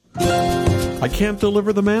I can't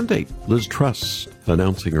deliver the mandate. Liz Truss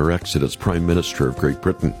announcing her exit as Prime Minister of Great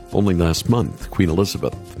Britain. Only last month, Queen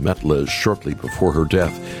Elizabeth met Liz shortly before her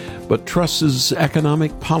death. But Truss's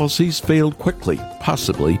economic policies failed quickly,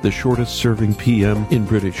 possibly the shortest-serving PM in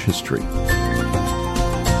British history.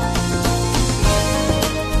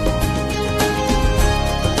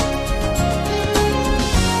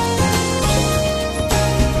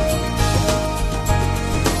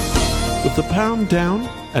 With the pound down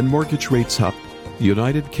and mortgage rates up, the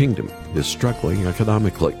United Kingdom is struggling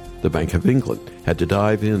economically. The Bank of England had to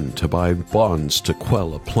dive in to buy bonds to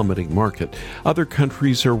quell a plummeting market. Other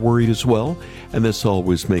countries are worried as well, and this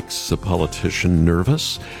always makes a politician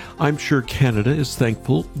nervous. I'm sure Canada is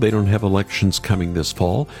thankful they don't have elections coming this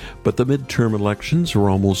fall, but the midterm elections are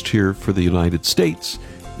almost here for the United States,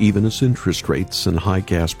 even as interest rates and high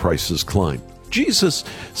gas prices climb. Jesus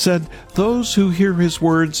said, "Those who hear his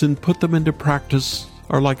words and put them into practice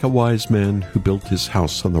are like a wise man who built his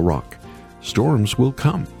house on the rock. Storms will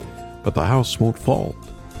come, but the house won't fall."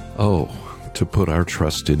 Oh, to put our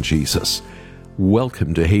trust in Jesus.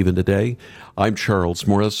 Welcome to Haven Today. I'm Charles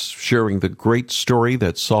Morris, sharing the great story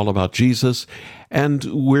that's all about Jesus, and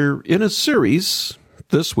we're in a series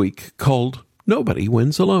this week called Nobody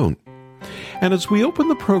Wins Alone. And as we open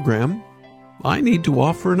the program, I need to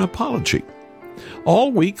offer an apology.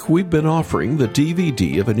 All week, we've been offering the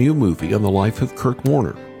DVD of a new movie on the life of Kurt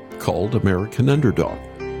Warner called American Underdog.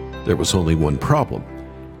 There was only one problem.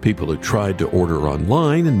 People who tried to order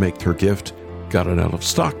online and make their gift got an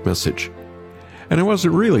out-of-stock message. And it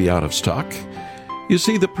wasn't really out of stock. You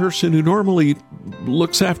see, the person who normally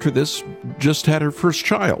looks after this just had her first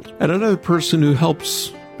child, and another person who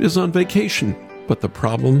helps is on vacation. But the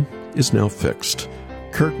problem is now fixed.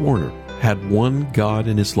 Kurt Warner had one God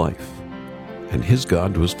in his life, and his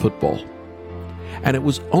God was football. And it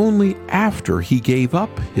was only after he gave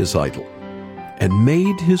up his idol and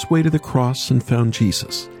made his way to the cross and found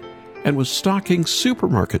Jesus and was stocking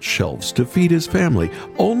supermarket shelves to feed his family,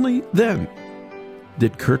 only then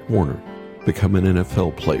did Kurt Warner become an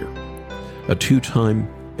NFL player, a two-time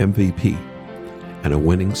MVP, and a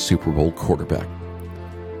winning Super Bowl quarterback.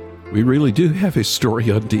 We really do have his story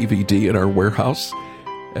on DVD in our warehouse,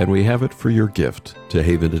 and we have it for your gift to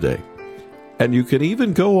Haven Today. And you can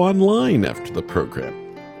even go online after the program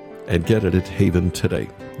and get it at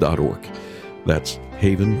haventoday.org. That's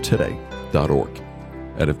haventoday.org.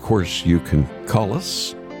 And of course, you can call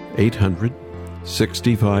us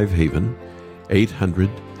 800-65-HAVEN,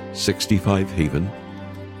 800-65-HAVEN.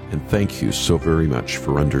 And thank you so very much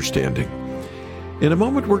for understanding. In a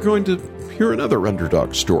moment, we're going to hear another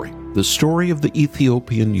underdog story, the story of the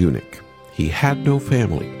Ethiopian eunuch. He had no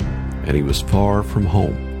family, and he was far from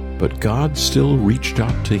home. But God still reached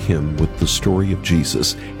out to him with the story of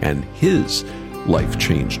Jesus, and his life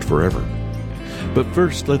changed forever. But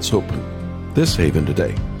first, let's open this Haven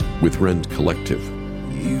Today with Rend Collective.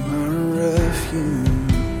 You are a refuge.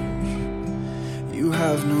 You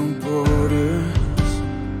have no borders.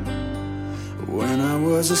 When I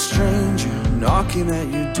was a stranger knocking at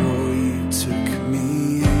your door, you took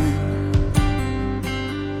me in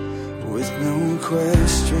with no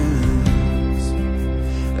questions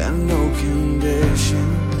and no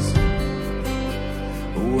conditions.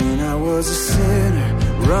 When I was a sinner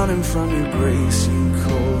running from your grace, you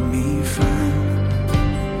called me friend.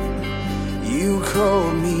 You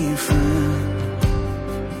called me friend.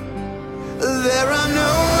 There are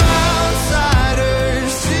no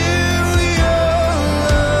outsiders to your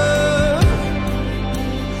love.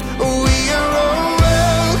 We are all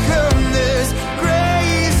welcome. There's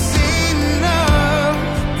grace enough.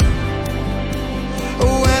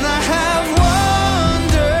 When I have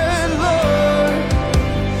wandered, Lord,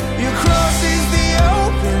 your cross is the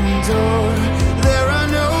open door. There are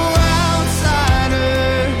no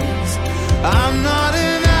outsiders. I'm not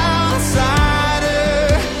an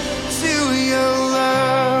outsider to your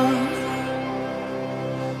love.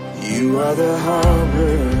 You are the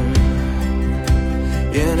harbor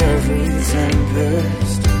in every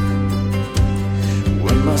tempest.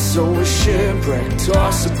 When my soul was shipwrecked,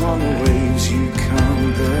 tossed upon the waves, you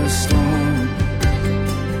calmed the storm.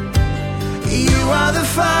 You are the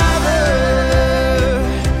Father.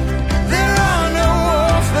 There are no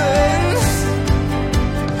orphans.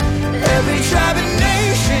 Every tribe and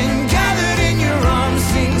nation gathered in your arms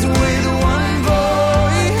sings with one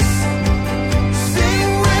voice. Sing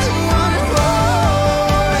with one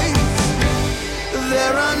voice.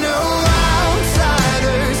 There are no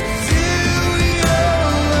outsiders to your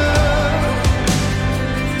love.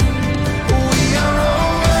 We are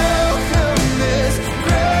all welcome. There's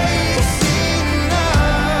grace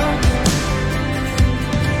enough.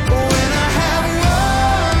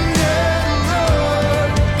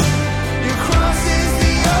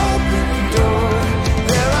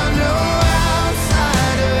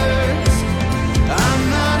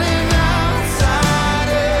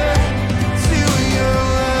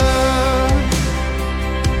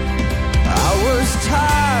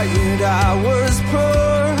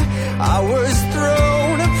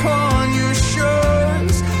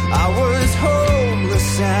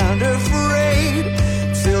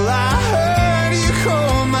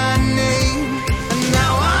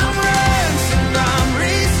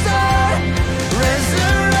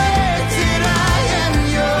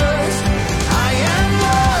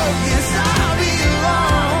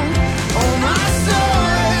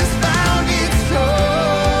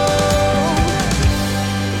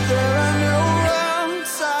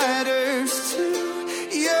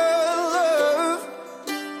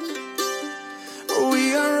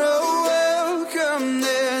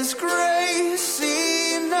 there's grace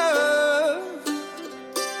enough.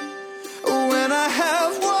 When I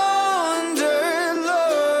have wandered,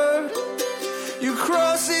 Lord, your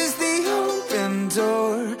cross is the open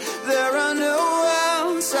door. There are no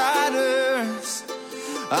outsiders.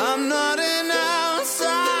 I'm not an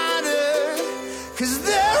outsider, 'cause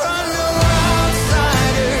there are no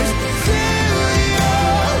outsiders to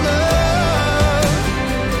your love.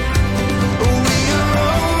 We are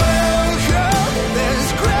all welcome.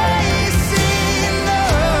 There's grace enough.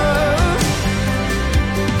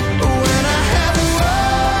 When I have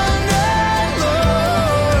wandered,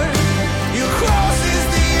 Lord, your cross is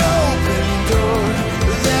the open door.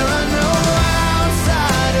 There are no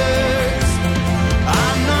outsiders.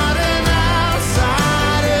 I'm not an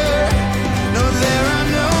outsider. No, there are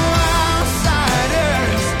no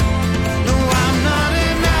outsiders. No, I'm not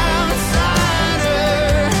an outsider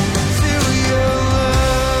to your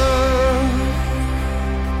love.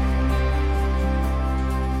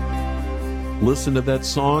 Listen to that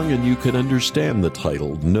song and you can understand the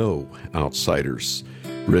title, No Outsiders.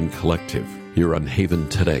 Ren Collective here on Haven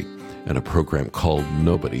Today and a program called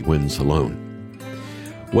Nobody Wins Alone.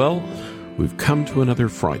 Well, we've come to another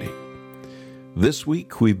Friday. This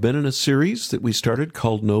week we've been in a series that we started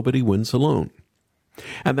called Nobody Wins Alone.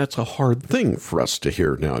 And that's a hard thing for us to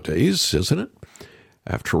hear nowadays, isn't it?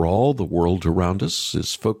 After all, the world around us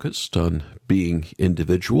is focused on being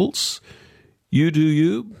individuals. You do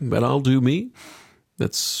you, and I'll do me.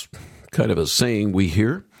 That's kind of a saying we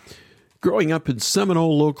hear. Growing up in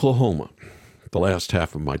Seminole, Oklahoma, the last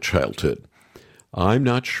half of my childhood, I'm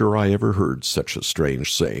not sure I ever heard such a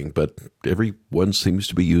strange saying, but everyone seems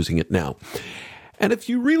to be using it now. And if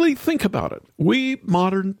you really think about it, we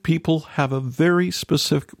modern people have a very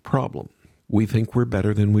specific problem. We think we're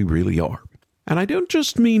better than we really are. And I don't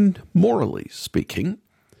just mean morally speaking.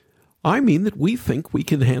 I mean that we think we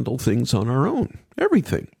can handle things on our own.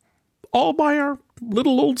 Everything. All by our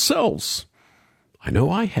little old selves. I know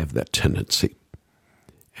I have that tendency.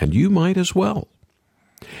 And you might as well.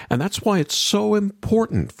 And that's why it's so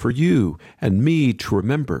important for you and me to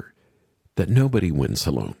remember that nobody wins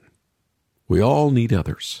alone. We all need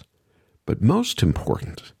others. But most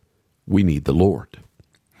important, we need the Lord.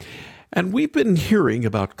 And we've been hearing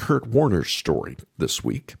about Kurt Warner's story this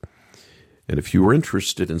week. And if you were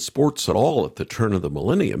interested in sports at all at the turn of the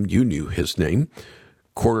millennium, you knew his name.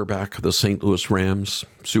 Quarterback of the St. Louis Rams,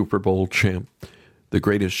 Super Bowl champ, the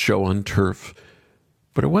greatest show on turf.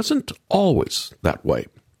 But it wasn't always that way.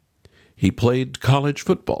 He played college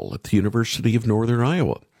football at the University of Northern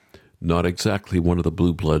Iowa, not exactly one of the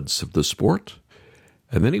blue bloods of the sport.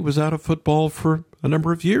 And then he was out of football for a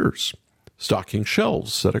number of years, stocking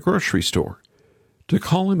shelves at a grocery store. To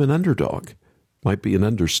call him an underdog might be an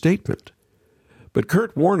understatement. But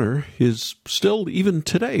Kurt Warner is still, even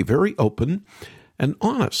today, very open and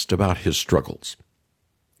honest about his struggles.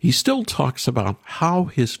 He still talks about how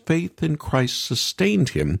his faith in Christ sustained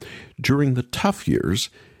him during the tough years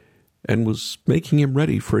and was making him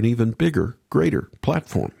ready for an even bigger, greater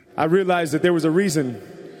platform. I realized that there was a reason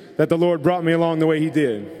that the Lord brought me along the way he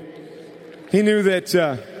did. He knew that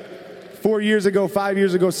 4 years ago, 5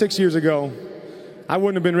 years ago, 6 years ago, I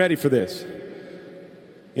wouldn't have been ready for this.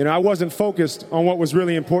 I wasn't focused on what was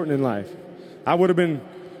really important in life. I would have been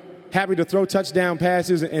happy to throw touchdown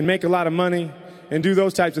passes and make a lot of money and do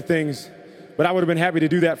those types of things, but I would have been happy to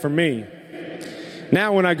do that for me.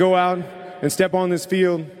 Now when I go out and step on this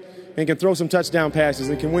field and can throw some touchdown passes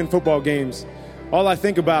and can win football games, all I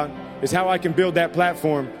think about is how I can build that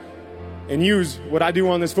platform and use what I do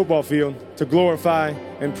on this football field to glorify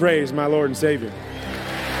and praise my Lord and Savior.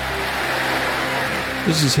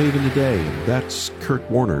 This is Haven Today. That's Kurt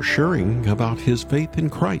Warner sharing about his faith in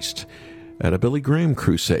Christ at a Billy Graham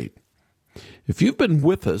crusade. If you've been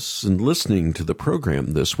with us and listening to the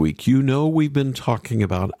program this week, you know we've been talking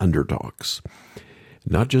about underdogs.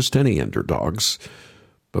 Not just any underdogs,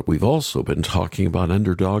 but we've also been talking about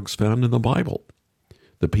underdogs found in the Bible.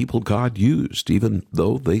 The people God used, even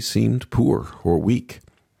though they seemed poor or weak.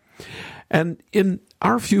 And in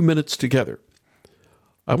our few minutes together,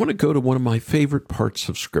 I want to go to one of my favorite parts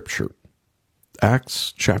of Scripture,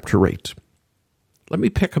 Acts chapter 8. Let me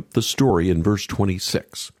pick up the story in verse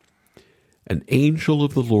 26. An angel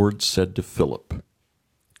of the Lord said to Philip,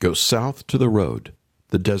 "Go south to the road,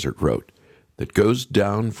 the desert road, that goes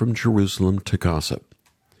down from Jerusalem to Gaza."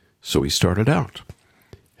 So he started out,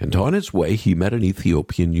 and on his way he met an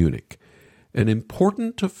Ethiopian eunuch, an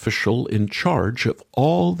important official in charge of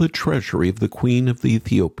all the treasury of the queen of the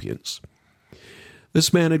Ethiopians.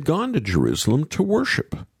 This man had gone to Jerusalem to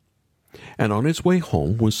worship, and on his way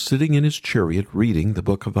home was sitting in his chariot reading the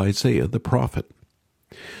book of Isaiah the prophet.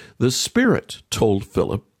 The Spirit told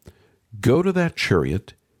Philip, "Go to that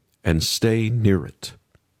chariot and stay near it."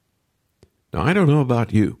 Now, I don't know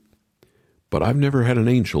about you, but I've never had an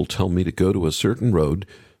angel tell me to go to a certain road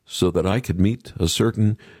so that I could meet a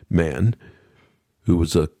certain man who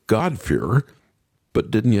was a God-fearer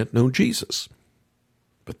but didn't yet know Jesus.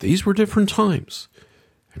 But these were different times,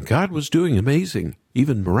 and God was doing amazing,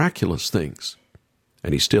 even miraculous things.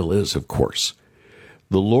 And he still is, of course.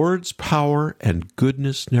 The Lord's power and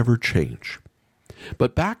goodness never change.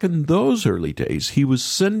 But back in those early days, he was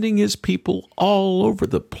sending his people all over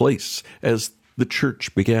the place as the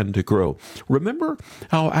church began to grow. Remember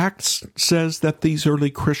how Acts says that these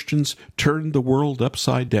early Christians turned the world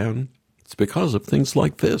upside down? It's because of things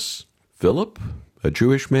like this. Philip, a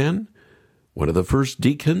Jewish man, one of the first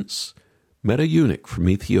deacons, met a eunuch from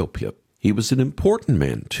Ethiopia. He was an important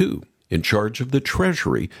man, too, in charge of the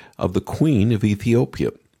treasury of the Queen of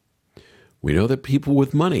Ethiopia. We know that people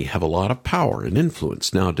with money have a lot of power and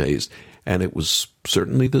influence nowadays, and it was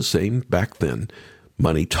certainly the same back then.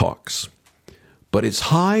 Money talks. But his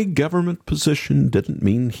high government position didn't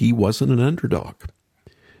mean he wasn't an underdog,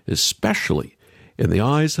 especially in the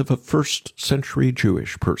eyes of a first-century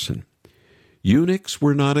Jewish person. Eunuchs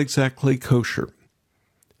were not exactly kosher.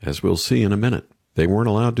 As we'll see in a minute, they weren't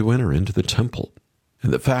allowed to enter into the temple.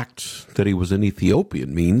 And the fact that he was an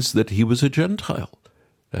Ethiopian means that he was a Gentile.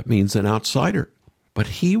 That means an outsider. But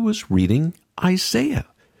he was reading Isaiah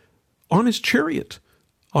on his chariot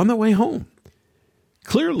on the way home.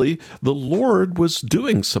 Clearly, the Lord was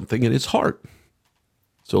doing something in his heart.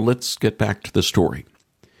 So let's get back to the story.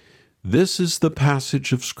 This is the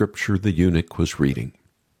passage of Scripture the eunuch was reading.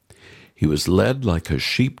 He was led like a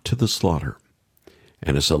sheep to the slaughter,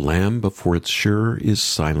 and as a lamb before its shearer is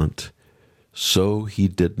silent, so he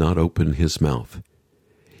did not open his mouth.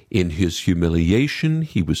 In his humiliation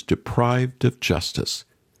he was deprived of justice.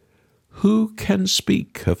 Who can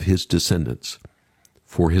speak of his descendants?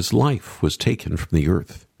 For his life was taken from the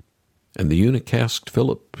earth. And the eunuch asked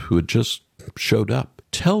Philip, who had just showed up,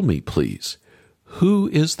 "Tell me, please, who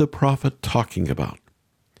is the prophet talking about?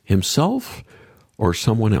 Himself or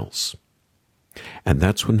someone else?" And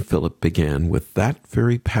that's when Philip began with that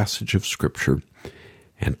very passage of Scripture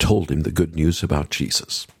and told him the good news about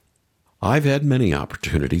Jesus. I've had many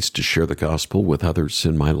opportunities to share the gospel with others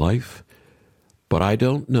in my life, but I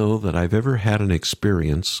don't know that I've ever had an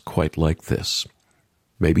experience quite like this.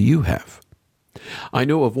 Maybe you have. I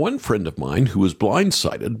know of one friend of mine who was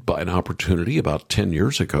blindsided by an opportunity about 10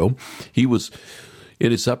 years ago. He was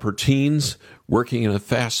in his upper teens working in a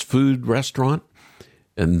fast food restaurant,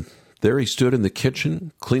 and there he stood in the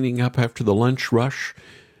kitchen cleaning up after the lunch rush.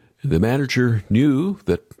 The manager knew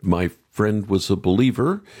that my friend was a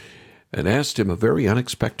believer and asked him a very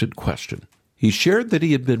unexpected question. He shared that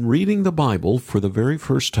he had been reading the Bible for the very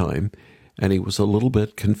first time, and he was a little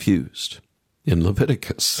bit confused. In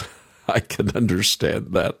Leviticus, I can understand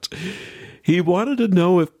that. He wanted to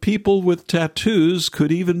know if people with tattoos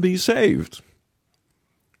could even be saved.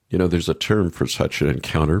 You know, there's a term for such an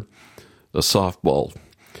encounter, a softball.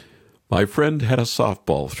 My friend had a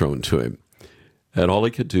softball thrown to him, and all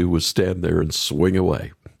he could do was stand there and swing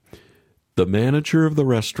away. The manager of the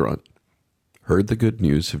restaurant heard the good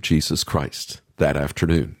news of Jesus Christ that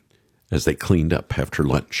afternoon as they cleaned up after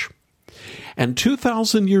lunch. And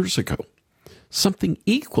 2,000 years ago, something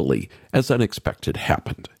equally as unexpected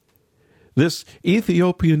happened. This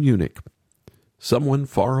Ethiopian eunuch, someone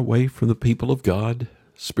far away from the people of God,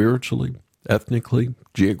 spiritually, ethnically,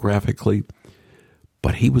 geographically,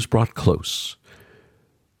 but he was brought close.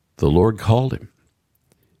 The Lord called him,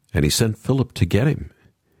 and he sent Philip to get him,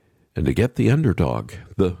 and to get the underdog,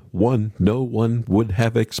 the one no one would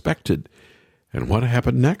have expected. And what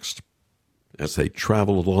happened next? As they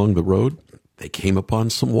traveled along the road, they came upon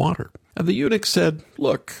some water. And the eunuch said,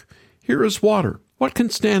 "Look, here is water. What can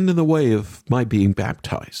stand in the way of my being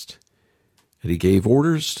baptized?" And he gave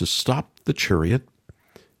orders to stop the chariot,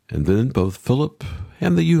 and then both Philip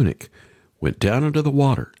and the eunuch went down into the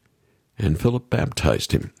water, and Philip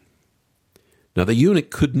baptized him. Now the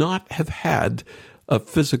eunuch could not have had a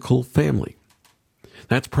physical family.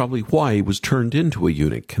 That's probably why he was turned into a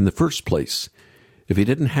eunuch in the first place. If he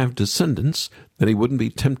didn't have descendants, then he wouldn't be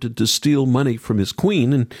tempted to steal money from his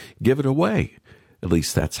queen and give it away. At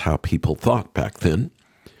least that's how people thought back then.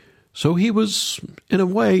 So he was, in a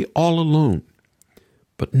way, all alone.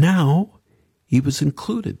 But now he was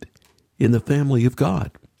included in the family of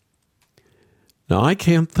God. Now I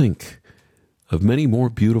can't think of many more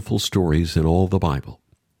beautiful stories in all the Bible.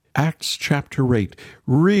 Acts chapter 8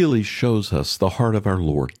 really shows us the heart of our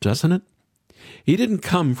Lord, doesn't it? He didn't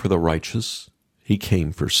come for the righteous. He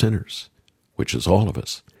came for sinners. which is all of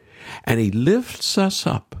us, and he lifts us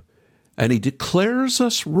up, and he declares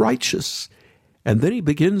us righteous, and then he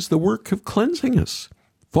begins the work of cleansing us,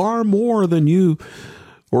 far more than you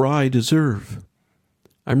or I deserve.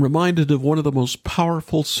 I'm reminded of one of the most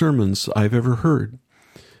powerful sermons I've ever heard.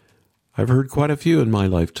 I've heard quite a few in my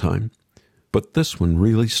lifetime, but this one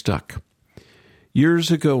really stuck.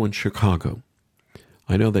 Years ago in Chicago,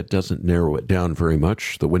 I know that doesn't narrow it down very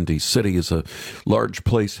much. The Windy City is a large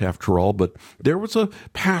place after all, but there was a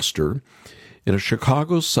pastor in a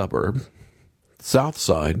Chicago suburb, South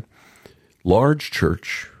Side, large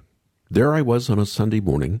church. There I was on a Sunday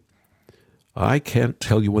morning. I can't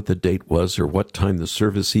tell you what the date was or what time the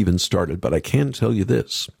service even started, but I can tell you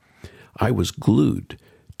this. I was glued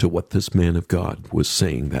to what this man of God was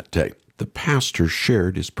saying that day. The pastor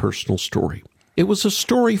shared his personal story. It was a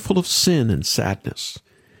story full of sin and sadness.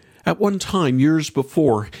 At one time, years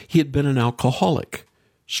before, he had been an alcoholic.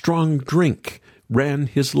 Strong drink ran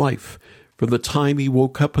his life from the time he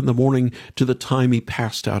woke up in the morning to the time he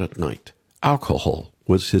passed out at night. Alcohol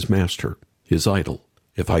was his master, his idol,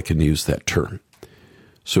 if I can use that term.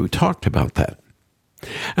 So he talked about that.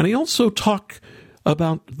 And he also talked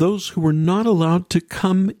about those who were not allowed to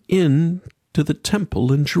come in to the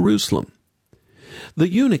temple in Jerusalem. The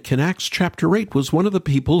eunuch in Acts chapter 8 was one of the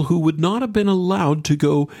people who would not have been allowed to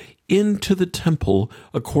go into the temple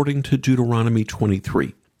according to Deuteronomy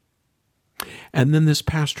 23. And then this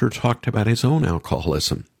pastor talked about his own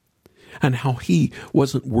alcoholism and how he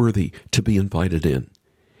wasn't worthy to be invited in.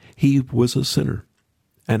 He was a sinner,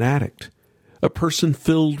 an addict, a person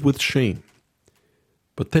filled with shame.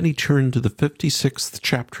 But then he turned to the 56th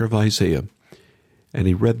chapter of Isaiah, and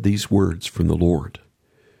he read these words from the Lord.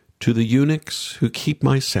 To the eunuchs who keep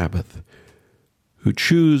my Sabbath, who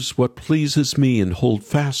choose what pleases me and hold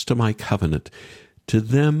fast to my covenant, to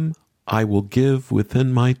them I will give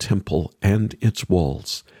within my temple and its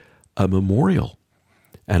walls a memorial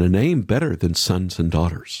and a name better than sons and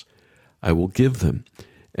daughters. I will give them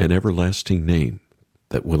an everlasting name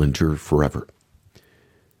that will endure forever.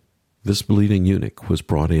 This believing eunuch was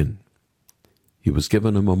brought in. He was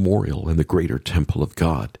given a memorial in the greater temple of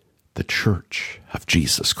God, the church of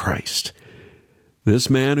Jesus Christ. This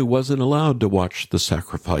man who wasn't allowed to watch the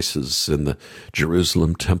sacrifices in the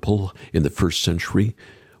Jerusalem temple in the first century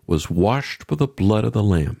was washed with the blood of the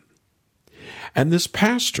Lamb. And this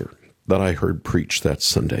pastor that I heard preach that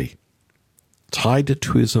Sunday tied it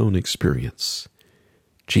to his own experience.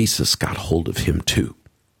 Jesus got hold of him too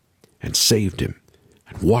and saved him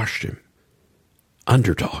and washed him.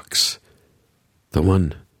 Underdogs, the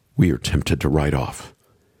one we are tempted to write off.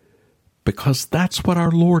 Because that's what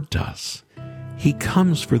our Lord does. He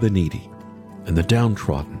comes for the needy and the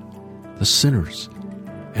downtrodden, the sinners,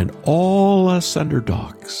 and all us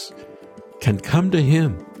underdogs can come to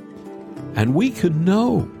him, and we can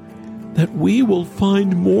know that we will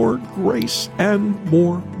find more grace and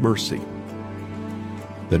more mercy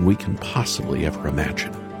than we can possibly ever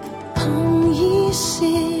imagine. Come ye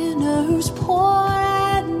sinners, poor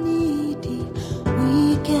and needy,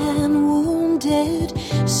 weak and wounded,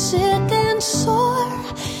 sick and sore,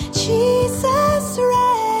 Jesus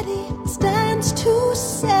ready stands to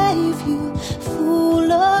save you,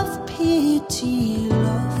 full of pity,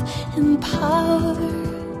 love, and power.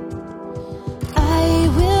 I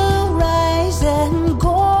will rise and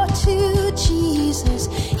go to Jesus,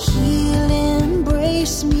 he'll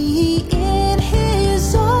embrace me in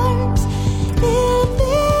his arms, in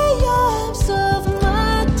the arms of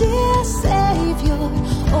my dear Savior.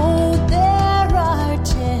 Oh, there are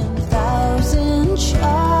 10,000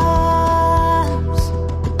 charms.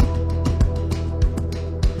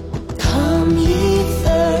 Come ye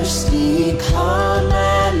thirsty, come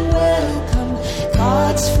and welcome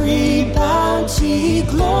God's free bounty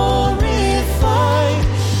glorified.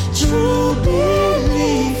 True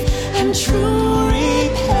belief and true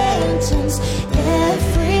repentance,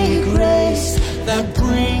 every grace that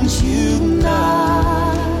brings you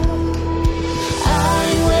nigh.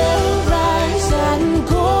 I will rise and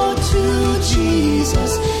go to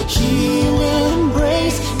Jesus, he'll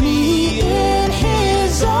embrace me in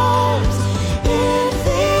his arms, in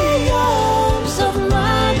the arms of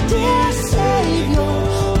my dear Savior.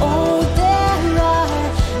 Oh, there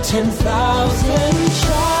are 10,000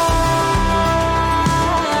 charms.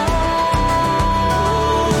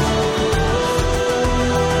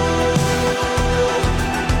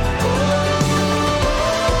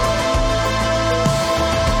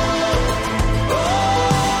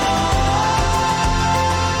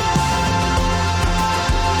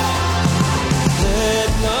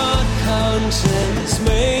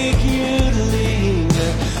 Make you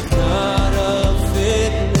linger, not a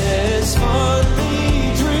fitness for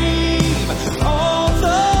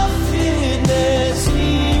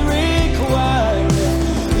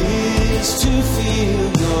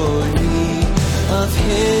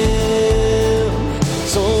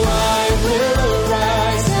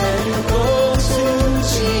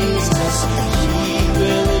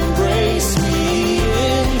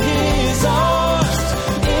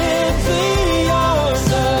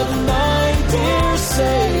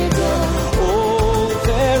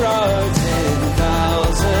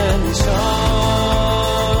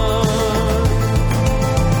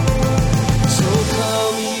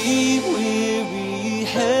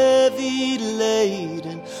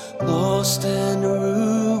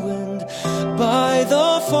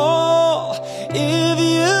If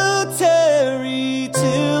you tarry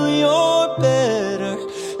till you're better,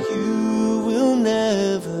 you will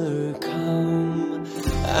never come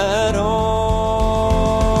at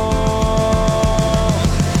all.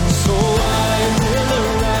 So I will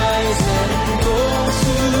arise and go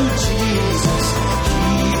to Jesus.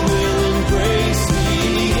 He will embrace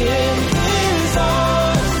me in his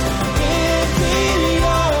arms, in the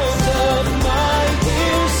arms of my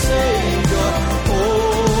dear Savior.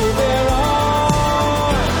 Oh, there are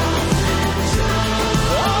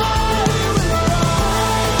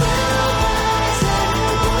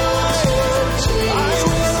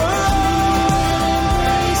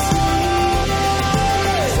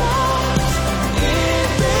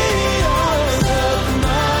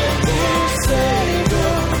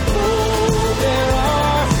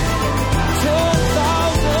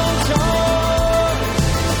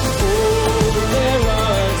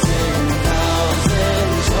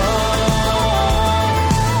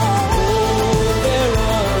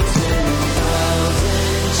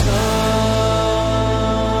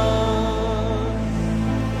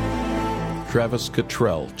Travis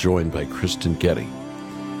Cottrell, joined by Kristen Getty.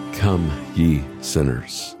 Come, ye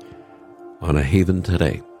sinners. On A Haven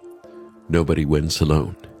Today, nobody wins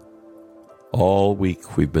alone. All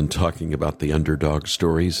week we've been talking about the underdog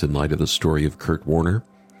stories in light of the story of Kurt Warner.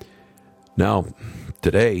 Now,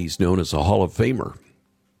 today he's known as a Hall of Famer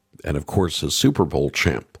and, of course, a Super Bowl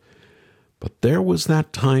champ. But there was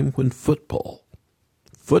that time when football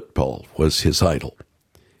was his idol,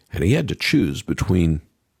 and he had to choose between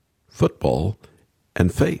football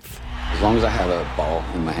and faith. As long as I have a ball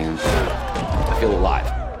in my hand, I feel alive.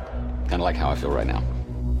 Kind of like how I feel right now.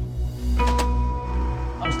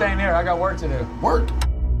 I'm staying here. I got work to do. Work?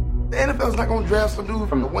 The NFL's not going to draft some dude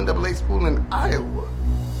from the 1AA school in Iowa.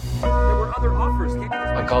 There were other offers.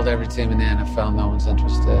 I called every team in the NFL. No one's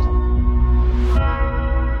interested.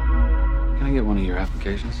 Can I get one of your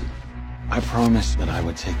applications? I promised that I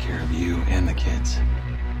would take care of you and the kids.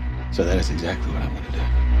 So that is exactly what I'm going to do.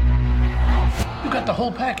 You got the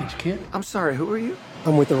whole package, kid. I'm sorry, who are you?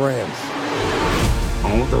 I'm with the Rams.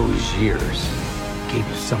 All those years gave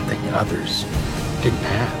you something others didn't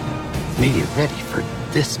have. Made you ready for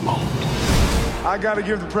this moment. I got to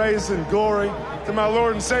give the praise and glory to my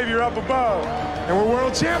Lord and Savior up above. And we're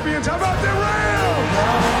world champions. How about the Rams?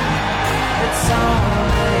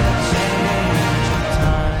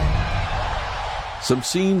 Some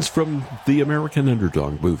scenes from the American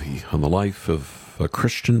Underdog movie on the life of a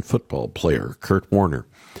Christian football player, Kurt Warner.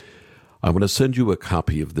 I'm going to send you a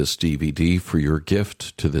copy of this DVD for your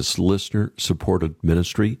gift to this listener-supported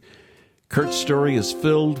ministry. Kurt's story is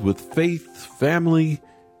filled with faith, family,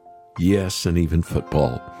 yes, and even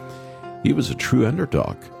football. He was a true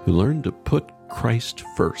underdog who learned to put Christ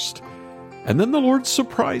first. And then the Lord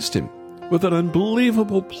surprised him with an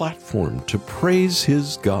unbelievable platform to praise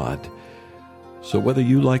his God. So whether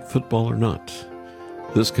you like football or not,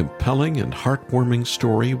 this compelling and heartwarming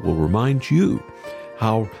story will remind you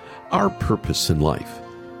how our purpose in life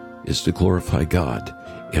is to glorify God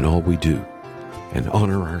in all we do and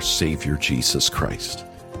honor our Savior, Jesus Christ.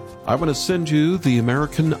 I want to send you the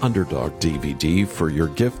American Underdog DVD for your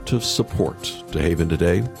gift of support to Haven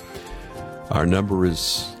Today. Our number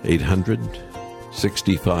is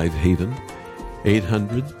 800-65-HAVEN,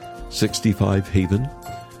 800-65-HAVEN.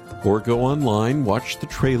 Or go online, watch the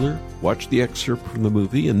trailer, watch the excerpt from the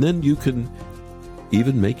movie, and then you can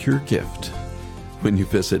even make your gift when you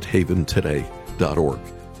visit haventoday.org.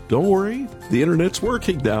 Don't worry, the internet's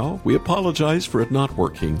working now. We apologize for it not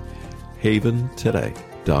working.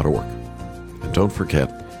 haventoday.org. And don't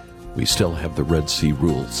forget, we still have the Red Sea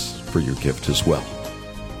rules for your gift as well.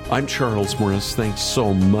 I'm Charles Morris. Thanks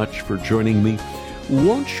so much for joining me.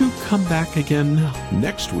 Won't you come back again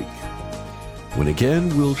next week, when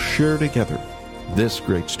again we'll share together this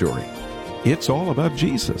great story. It's all about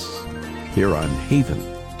Jesus, here on Haven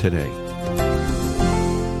Today.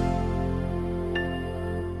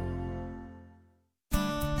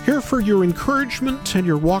 Here for your encouragement and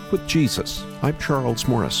your walk with Jesus. I'm Charles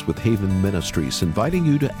Morris with Haven Ministries, inviting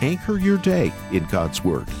you to anchor your day in God's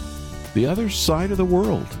Word. The other side of the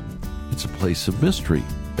world. It's a place of mystery,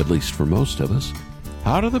 at least for most of us.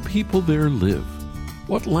 How do the people there live?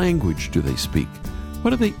 What language do they speak? What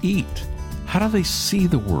do they eat? How do they see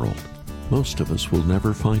the world? Most of us will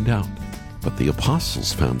never find out. But the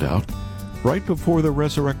apostles found out. Right before the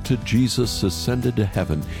resurrected Jesus ascended to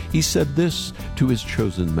heaven, he said this to his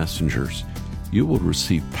chosen messengers: "You will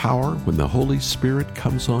receive power when the Holy Spirit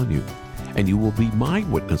comes on you, and you will be my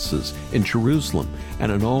witnesses in Jerusalem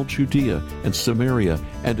and in all Judea and Samaria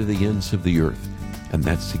and to the ends of the earth." And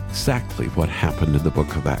that's exactly what happened in the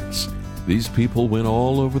book of Acts. These people went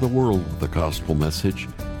all over the world with the gospel message.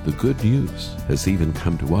 The good news has even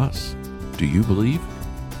come to us. Do you believe?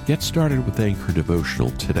 Get started with Anchor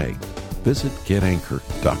Devotional today. Visit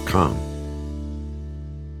getanchor.com.